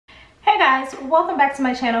guys, welcome back to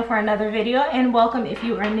my channel for another video, and welcome if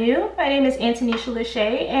you are new. My name is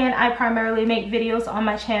Antonisha and I primarily make videos on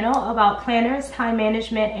my channel about planners, time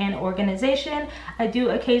management, and organization. I do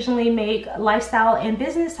occasionally make lifestyle and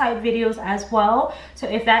business type videos as well. So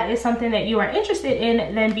if that is something that you are interested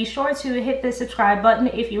in, then be sure to hit the subscribe button.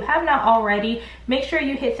 If you have not already, make sure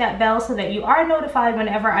you hit that bell so that you are notified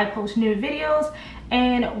whenever I post new videos.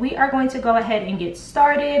 And we are going to go ahead and get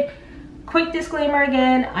started. Quick disclaimer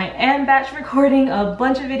again, I am batch recording a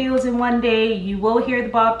bunch of videos in one day. You will hear the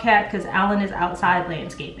bobcat because Alan is outside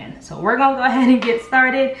landscaping. So we're gonna go ahead and get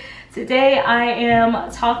started. Today I am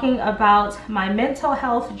talking about my mental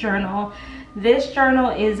health journal. This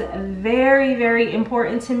journal is very, very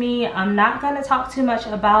important to me. I'm not gonna talk too much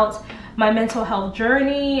about my mental health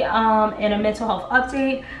journey and a mental health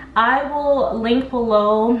update. I will link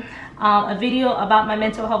below a video about my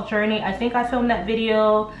mental health journey. I think I filmed that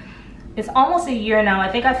video, it's almost a year now.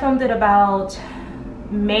 I think I filmed it about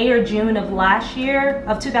May or June of last year,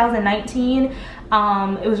 of 2019.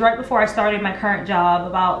 It was right before I started my current job,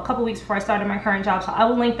 about a couple weeks before I started my current job. So I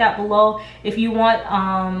will link that below if you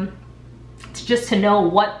want just to know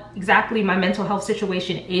what exactly my mental health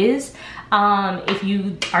situation is, if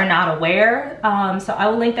you are not aware. So I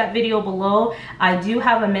will link that video below. I do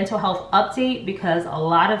have a mental health update because a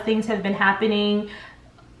lot of things have been happening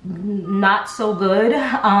not so good,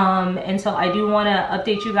 and so I do want to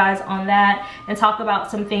update you guys on that and talk about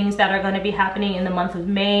some things that are going to be happening in the month of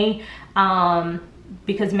May,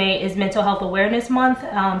 because May is Mental Health Awareness Month.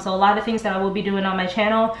 So a lot of things that I will be doing on my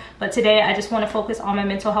channel, but today I just want to focus on my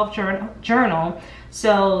mental health journal.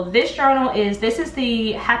 So this journal is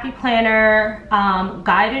the Happy Planner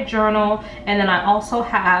guided journal, and then I also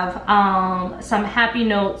have some happy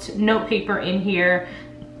note paper in here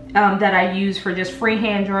that I use for just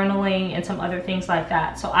freehand journaling and some other things like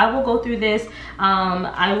that. So I will go through this.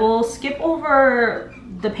 I will skip over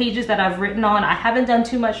the pages that I've written on. I haven't done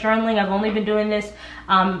too much journaling. I've only been doing this.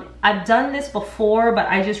 I've done this before, but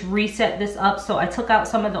I just reset this up. So I took out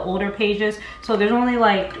some of the older pages. So there's only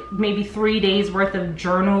like maybe 3 days worth of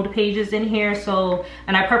journaled pages in here. So,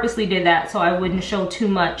 and I purposely did that so I wouldn't show too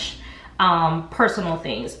much personal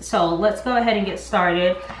things. So let's go ahead and get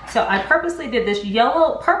started. So I purposely did this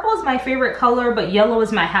purple is my favorite color, but yellow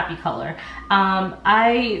is my happy color.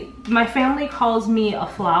 My family calls me a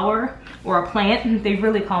flower or a plant. They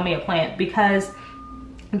really call me a plant because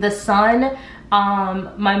the sun,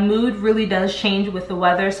 my mood really does change with the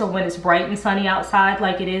weather. So when it's bright and sunny outside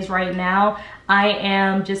like it is right now, I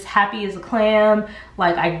am just happy as a clam.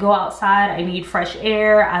 Like, I go outside, I need fresh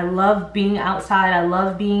air. I love being outside. I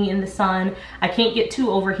love being in the sun. I can't get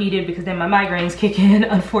too overheated because then my migraines kick in,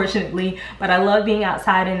 unfortunately. But I love being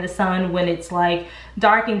outside in the sun when it's like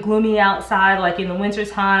dark and gloomy outside. Like in the winter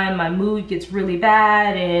time, my mood gets really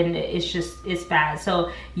bad and it's bad.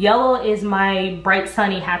 So yellow is my bright,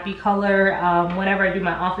 sunny, happy color. Whenever I do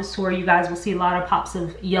my office tour, you guys will see a lot of pops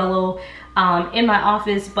of yellow in my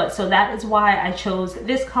office. But so that is why I chose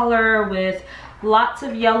this color with lots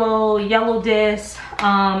of yellow discs.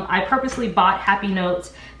 I purposely bought Happy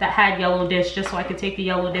Notes that had yellow discs just so I could take the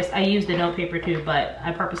yellow disc. I used the note paper too, but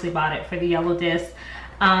I purposely bought it for the yellow disc.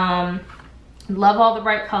 Love all the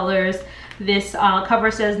bright colors. This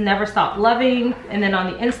cover says never stop loving, and then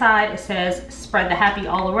on the inside it says spread the happy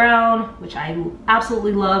all around, which I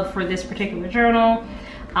absolutely love for this particular journal.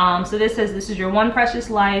 So this says, this is your one precious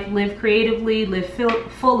life, live creatively, live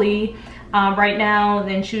fully right now,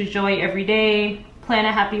 then choose joy every day, plan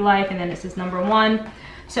a happy life, and then it says number 1.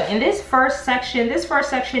 So in this first section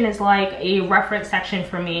is like a reference section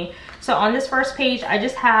for me. So on this first page, I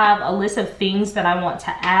just have a list of things that I want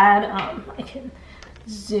to add. I can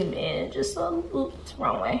zoom in just a little, oops,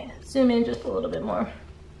 wrong way. Zoom in just a little bit more.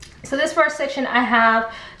 So this first section, I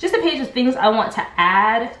have just a page of things I want to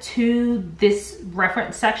add to this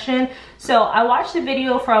reference section. So I watched a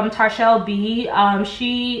video from Tarshelle B.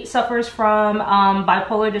 She suffers from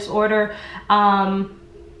bipolar disorder,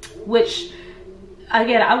 which,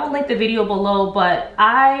 again, I will link the video below, but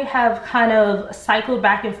I have kind of cycled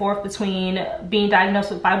back and forth between being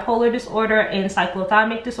diagnosed with bipolar disorder and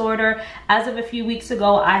cyclothymic disorder. As of a few weeks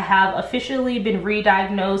ago, I have officially been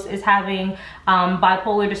re-diagnosed as having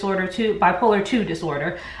bipolar 2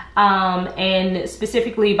 disorder, and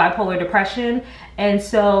specifically bipolar depression. And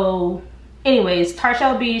so anyways,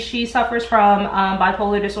 Tarshelle B, she suffers from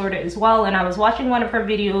bipolar disorder as well, and I was watching one of her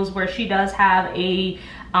videos where she does have a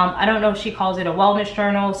I don't know if she calls it a wellness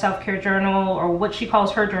journal, self-care journal, or what she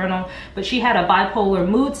calls her journal, but she had a bipolar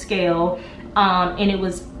mood scale, and it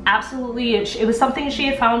was absolutely, it was something she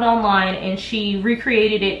had found online, and she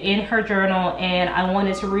recreated it in her journal, and I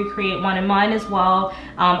wanted to recreate one in mine as well.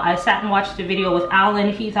 I sat and watched the video with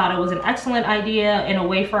Alan. He thought it was an excellent idea and a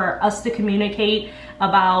way for us to communicate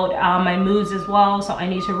about my moods as well, so I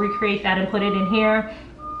need to recreate that and put it in here.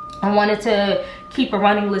 I wanted to keep a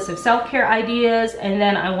running list of self-care ideas, and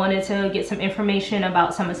then I wanted to get some information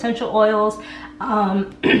about some essential oils.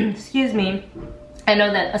 Excuse me. I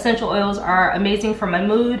know that essential oils are amazing for my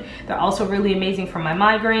mood. They're also really amazing for my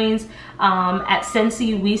migraines. At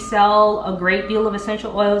Scentsy, we sell a great deal of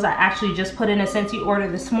essential oils. I actually just put in a Scentsy order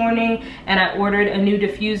this morning, and I ordered a new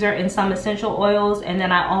diffuser and some essential oils. And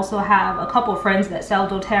then I also have a couple friends that sell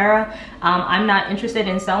doTERRA. I'm not interested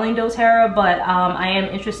in selling doTERRA, but I am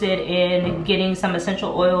interested in getting some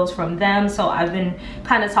essential oils from them. So I've been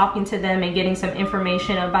kind of talking to them and getting some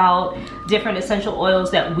information about different essential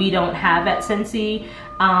oils that we don't have at Scentsy.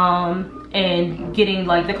 And getting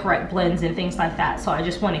like the correct blends and things like that. So I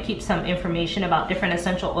just want to keep some information about different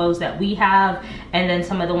essential oils that we have, and then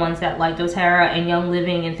some of the ones that like doTERRA and Young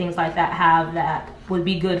Living and things like that have that would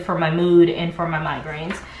be good for my mood and for my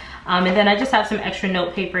migraines. And then I just have some extra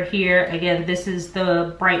note paper here. Again, this is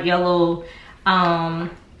the bright yellow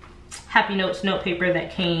Happy Notes note paper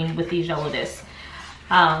that came with these yellow discs.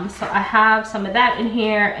 So I have some of that in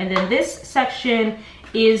here, and then this section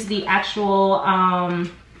is the actual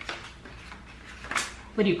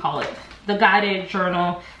what do you call it, the guided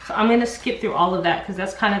journal. So I'm going to skip through all of that because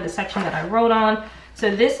that's kind of the section that I wrote on.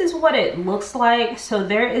 So this is what it looks like. So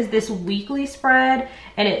there is this weekly spread,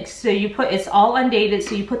 and it's all undated.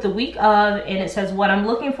 So you put the week of, and it says what I'm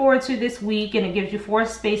looking forward to this week, and it gives you 4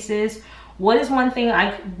 spaces. What is one thing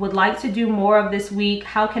I would like to do more of this week?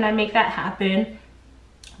 How can I make that happen?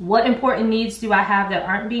 What important needs do I have that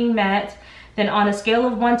aren't being met? Then on a scale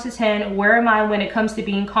of 1 to 10, where am I when it comes to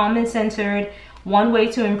being calm and centered? One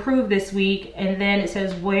way to improve this week. And then it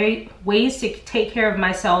says ways to take care of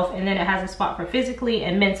myself. And then it has a spot for physically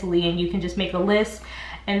and mentally. And you can just make a list.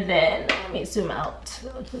 And then let me zoom out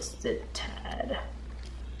just a tad.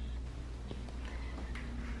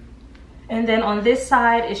 And then on this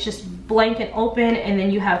side, it's just blank and open. And then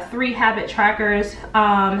you have 3 habit trackers.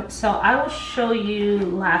 So I will show you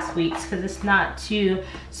last week's because it's not too.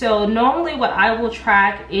 So normally what I will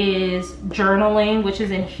track is journaling, which is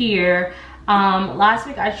in here. Last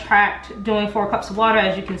week I tracked doing 4 cups of water.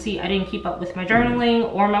 As you can see, I didn't keep up with my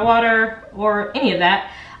journaling or my water or any of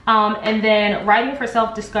that. And then writing for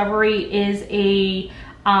self-discovery is a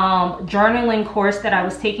journaling course that I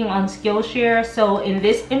was taking on Skillshare. So in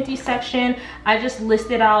this empty section, I just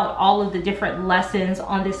listed out all of the different lessons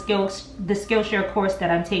on the Skillshare course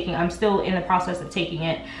that I'm taking. I'm still in the process of taking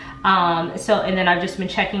it. And then I've just been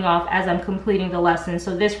checking off as I'm completing the lesson.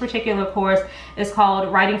 So this particular course is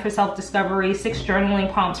called Writing for Self-Discovery, 6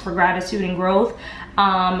 Journaling Prompts for Gratitude and Growth.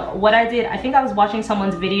 What I did, I think I was watching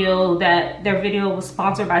someone's video that their video was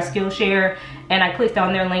sponsored by Skillshare, and I clicked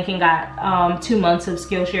on their link and got 2 months of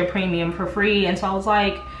Skillshare Premium for free. And so I was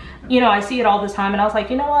like, you know, I see it all the time, and I was like,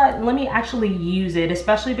 you know what, let me actually use it,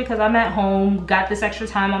 especially because I'm at home, got this extra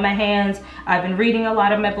time on my hands. I've been reading a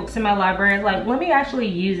lot of my books in my library. Like, let me actually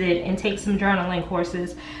use it and take some journaling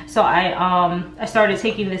courses. So I started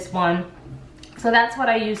taking this one. So that's what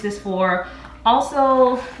I use this for.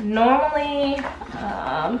 Also, normally,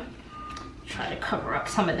 try to cover up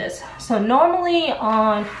some of this. So normally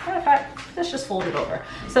on, matter of fact, let's just fold it over.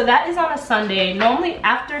 So that is on a Sunday. Normally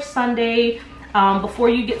after Sunday, before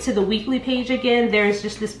you get to the weekly page again, there's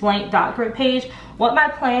just this blank dot grid page. What my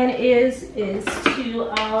plan is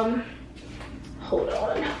to, hold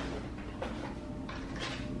on.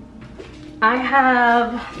 I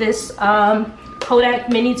have this Kodak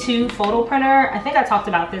Mini 2 photo printer. I think I talked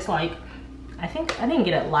about this, like, I think I didn't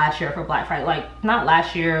get it last year for Black Friday, like not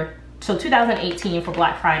last year. So 2018 for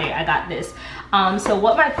Black Friday, I got this. So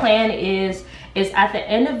what my plan is at the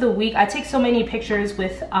end of the week, I take so many pictures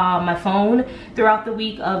with my phone throughout the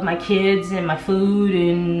week of my kids and my food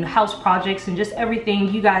and house projects and just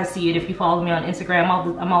everything. You guys see it if you follow me on Instagram.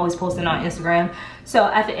 I'm always posting on Instagram. So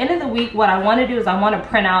at the end of the week, what I want to do is I want to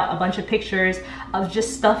print out a bunch of pictures of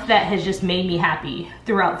just stuff that has just made me happy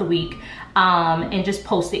throughout the week, and just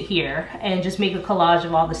post it here and just make a collage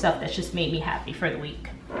of all the stuff that's just made me happy for the week.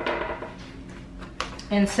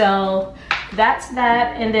 And so that's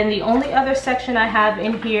that. And then the only other section I have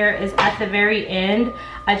in here is at the very end.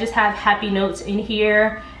 I just have happy notes in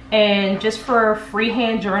here, and just for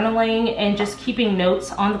freehand journaling and just keeping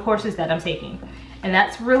notes on the courses that I'm taking. And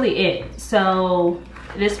that's really it. So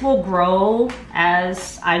this will grow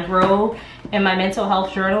as I grow in my mental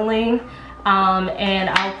health journaling. and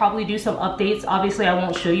I'll probably do some updates. Obviously I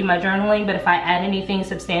won't show you my journaling, but if I add anything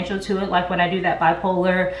substantial to it, like when I do that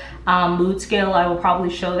bipolar mood scale, I will probably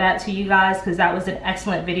show that to you guys, because that was an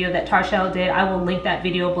excellent video that Tarshelle did. I will link that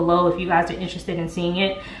video below if you guys are interested in seeing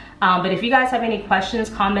it. But if you guys have any questions,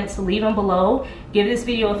 comments, leave them below. Give this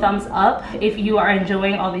video a thumbs up if you are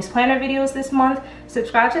enjoying all these planner videos this month.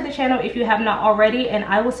 Subscribe to the channel if you have not already, and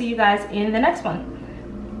I will see you guys in the next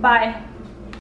one. Bye.